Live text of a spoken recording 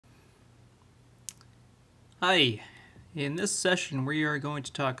Hi, in this session we are going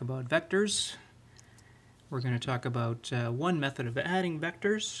to talk about vectors. We're going to talk about one method of adding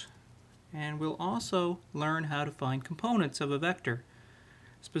vectors, and we'll also learn how to find components of a vector,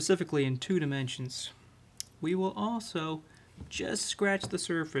 specifically in 2 dimensions. We will also just scratch the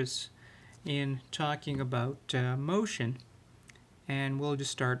surface in talking about motion, and we'll just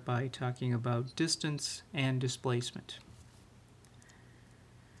start by talking about distance and displacement.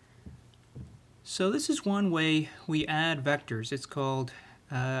 So this is one way we add vectors. It's called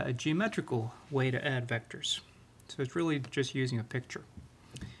a geometrical way to add vectors. So it's really just using a picture.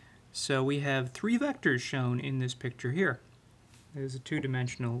 So we have 3 vectors shown in this picture here. There's a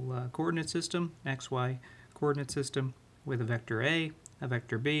 2-dimensional coordinate system, XY coordinate system, with a vector A, a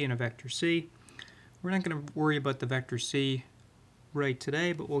vector B, and a vector C. We're not going to worry about the vector C right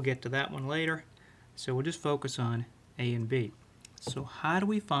today, but we'll get to that one later. So we'll just focus on A and B. So how do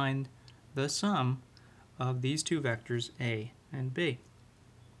we find the sum of these 2 vectors A and B?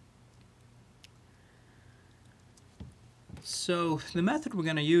 So the method we're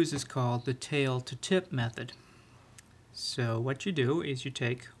going to use is called the tail to tip method. So what you do is you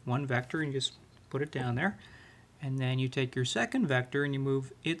take one vector and just put it down there, and then you take your second vector and you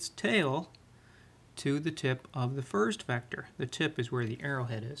move its tail to the tip of the first vector. The tip is where the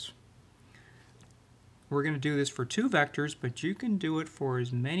arrowhead is. We're going to do this for 2 vectors, but you can do it for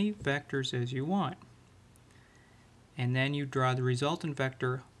as many vectors as you want. And then you draw the resultant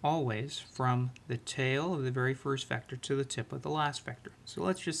vector always from the tail of the very first vector to the tip of the last vector. So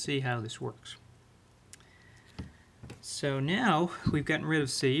let's just see how this works. So now we've gotten rid of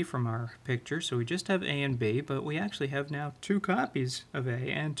C from our picture, so we just have A and B, but we actually have now 2 copies of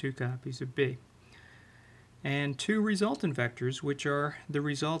A and 2 copies of B. And 2 resultant vectors, which are the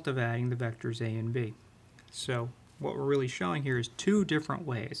result of adding the vectors A and B. So what we're really showing here is 2 different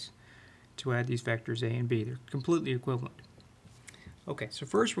ways to add these vectors A and B. They're completely equivalent. Okay, so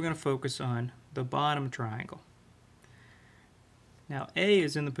first we're going to focus on the bottom triangle. Now A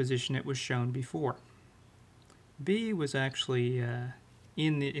is in the position it was shown before. B was actually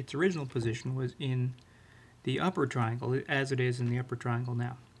its original position was in the upper triangle, as it is in the upper triangle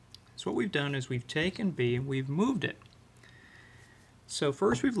now. So what we've done is we've taken B and we've moved it. So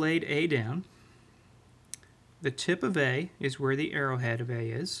first we've laid A down. The tip of A is where the arrowhead of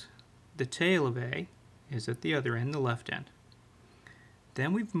A is. The tail of A is at the other end, the left end.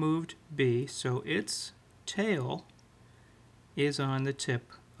 Then we've moved B so its tail is on the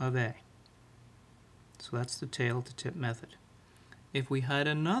tip of A. So that's the tail to tip method. If we had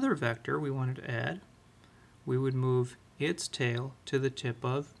another vector we wanted to add, we would move its tail to the tip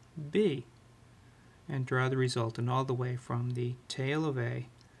of B and draw the resultant all the way from the tail of A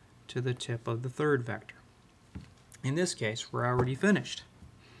to the tip of the third vector. In this case, we're already finished.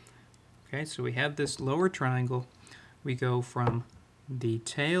 Okay, so we have this lower triangle. We go from the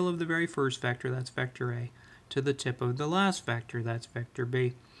tail of the very first vector, that's vector A, to the tip of the last vector, that's vector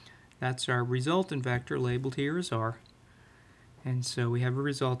B. That's our resultant vector, labeled here as R. And so we have a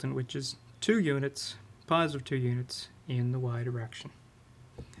resultant which is 2 units, positive 2 units, in the y direction.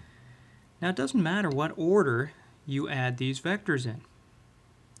 Now it doesn't matter what order you add these vectors in.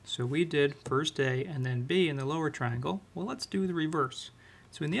 So we did first A and then B in the lower triangle. Well, let's do the reverse.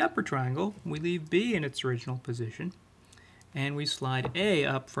 So in the upper triangle, we leave B in its original position, and we slide A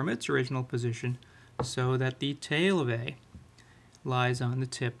up from its original position so that the tail of A lies on the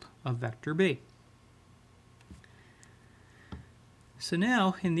tip of vector B. So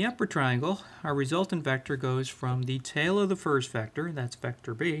now, in the upper triangle, our resultant vector goes from the tail of the first vector, that's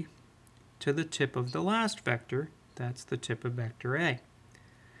vector B, to the tip of the last vector, that's the tip of vector A.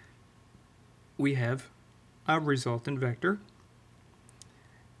 We have a resultant vector.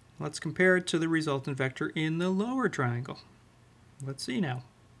 Let's compare it to the resultant vector in the lower triangle. Let's see now.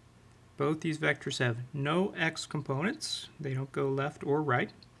 Both these vectors have no x components. They don't go left or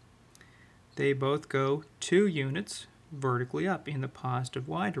right. They both go 2 units vertically up in the positive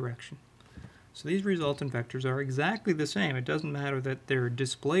y direction. So these resultant vectors are exactly the same. It doesn't matter that they're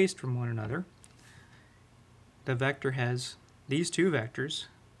displaced from one another. The vector has, these 2 vectors,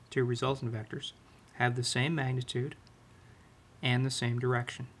 2 resultant vectors, have the same magnitude and the same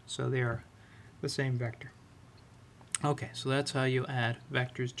direction. So they are the same vector. Okay, so that's how you add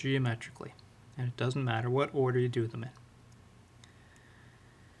vectors geometrically. And it doesn't matter what order you do them in.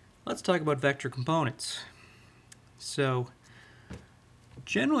 Let's talk about vector components. So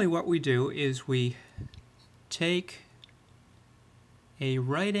generally what we do is we take a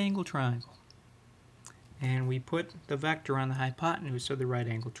right angle triangle and we put the vector on the hypotenuse of the right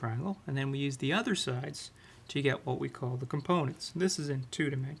angle triangle, and then we use the other sides to get what we call the components. This is in 2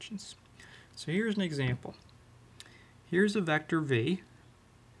 dimensions. So here's an example. here's a vector v,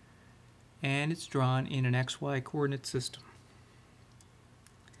 and it's drawn in an xy coordinate system.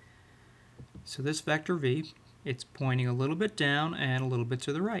 So this vector v, it's pointing a little bit down and a little bit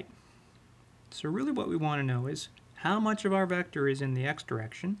to the right. So really what we want to know is how much of our vector is in the x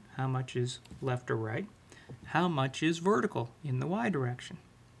direction, how much is left or right, how much is vertical in the y direction.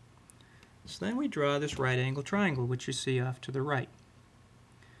 So then we draw this right angle triangle, which you see off to the right.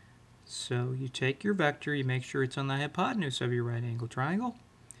 So you take your vector, you make sure it's on the hypotenuse of your right angle triangle.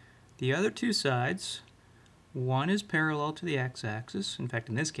 The other two sides, one is parallel to the x-axis. In fact,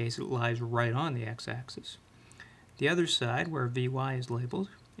 in this case, it lies right on the x-axis. The other side, where Vy is labeled,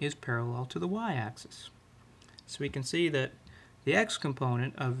 is parallel to the y-axis. So we can see that the x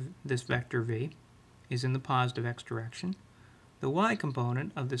component of this vector v is in the positive x direction. The y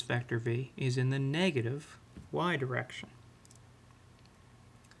component of this vector v is in the negative y direction.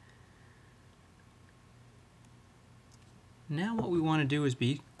 Now what we want to do is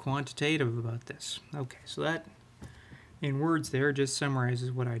be quantitative about this. Okay, so that in words there just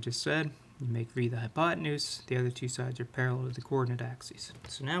summarizes what I just said. You make v the hypotenuse, the other two sides are parallel to the coordinate axes.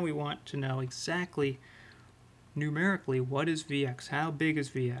 So now we want to know exactly numerically what is Vx, how big is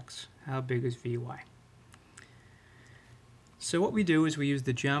Vx, how big is Vy. So what we do is we use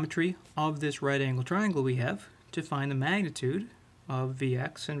the geometry of this right angle triangle we have to find the magnitude of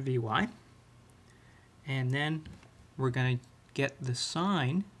Vx and Vy, and then we're going to get the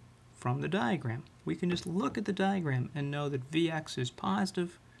sign from the diagram. We can just look at the diagram and know that Vx is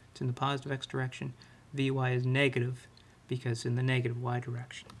positive, it's in the positive x direction, Vy is negative because it's in the negative y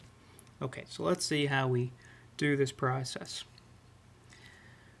direction. Okay, so let's see how we do this process.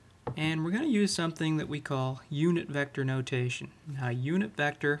 And we're going to use something that we call unit vector notation. Now, unit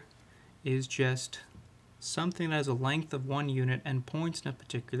vector is just something that has a length of one unit and points in a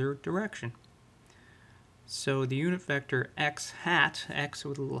particular direction. So the unit vector x hat, x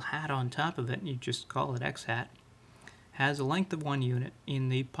with a little hat on top of it, and you just call it x hat, has a length of one unit in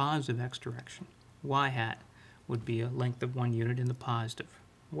the positive x direction. Y hat would be a length of one unit in the positive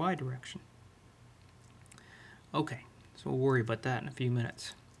y direction. Okay, so we'll worry about that in a few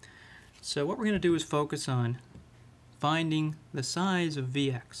minutes. So what we're going to do is focus on finding the size of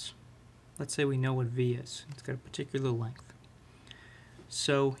Vx. Let's say we know what V is. It's got a particular length.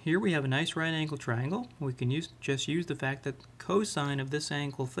 So here we have a nice right angle triangle. We can just use the fact that cosine of this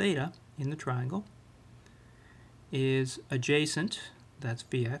angle theta in the triangle is adjacent, that's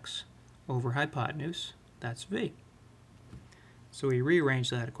Vx, over hypotenuse, that's V. So we rearrange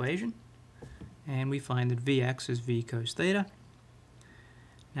that equation, and we find that Vx is V cos theta.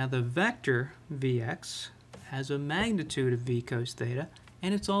 Now the vector Vx has a magnitude of V cos theta,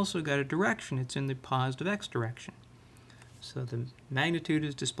 and it's also got a direction. It's in the positive x direction. So the magnitude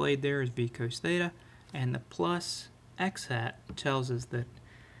is displayed there as V cos theta, and the plus x hat tells us that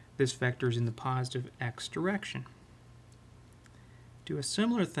this vector is in the positive x direction. Do a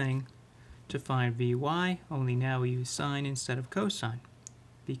similar thing to find Vy, only now we use sine instead of cosine,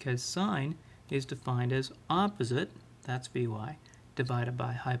 because sine is defined as opposite, that's Vy, divided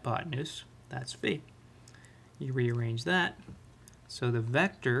by hypotenuse, that's V. You rearrange that, so the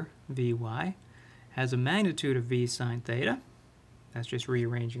vector Vy has a magnitude of V sine theta, that's just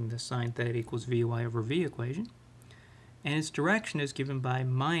rearranging the sine theta equals Vy over V equation, and its direction is given by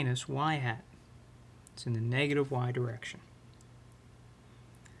minus y hat. It's in the negative y direction.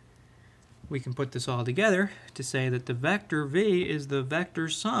 We can put this all together to say that the vector v is the vector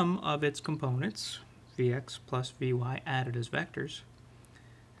sum of its components, Vx plus Vy added as vectors.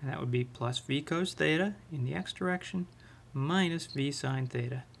 And that would be plus V cos theta in the x direction minus V sine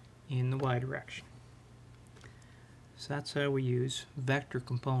theta in the y direction. So that's how we use vector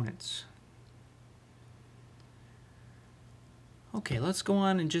components. Okay, let's go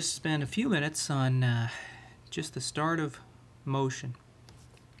on and just spend a few minutes on just the start of motion.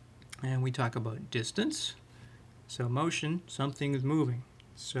 And we talk about distance. So motion, something is moving.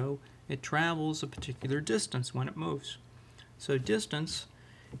 So it travels a particular distance when it moves. So distance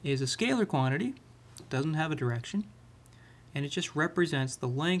is a scalar quantity, doesn't have a direction, and it just represents the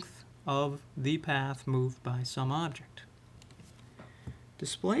length of the path moved by some object.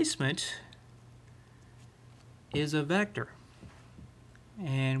 Displacement is a vector,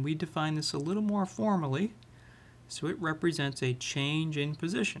 and we define this a little more formally, so it represents a change in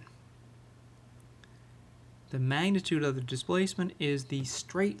position. The magnitude of the displacement is the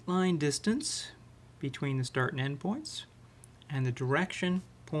straight line distance between the start and end points, and the direction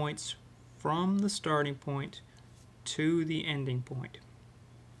points from the starting point to the ending point.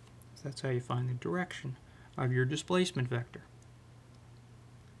 So that's how you find the direction of your displacement vector.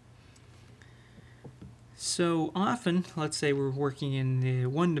 So often, let's say we're working in the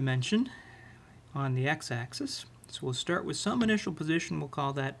one dimension on the x-axis. So we'll start with some initial position, we'll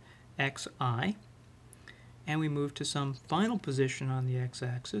call that xi, and we move to some final position on the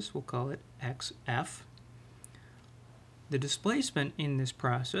x-axis, we'll call it xf. The displacement in this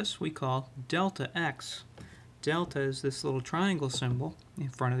process we call delta x. Delta is this little triangle symbol in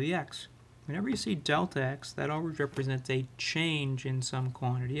front of the x. Whenever you see delta x, that always represents a change in some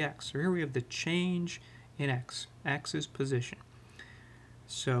quantity x. So here we have the change in x. X is position.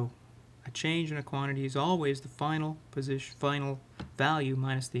 So a change in a quantity is always the final position, final value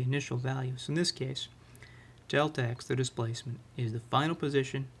minus the initial value. So in this case, delta x, the displacement, is the final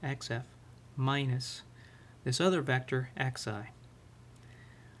position, xf, minus this other vector, xi.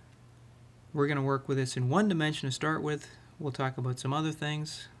 We're going to work with this in one dimension to start with. We'll talk about some other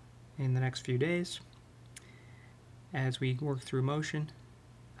things in the next few days as we work through motion.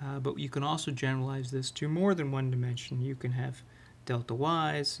 But you can also generalize this to more than one dimension. You can have delta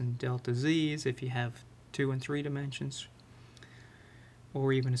y's and delta z's if you have 2 and 3 dimensions,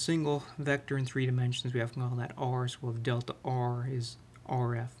 or even a single vector in 3 dimensions. We often call that r, so we'll have delta r is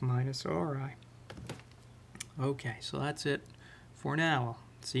rf minus ri. Okay, so that's it for now. I'll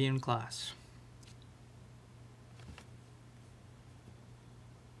see you in class.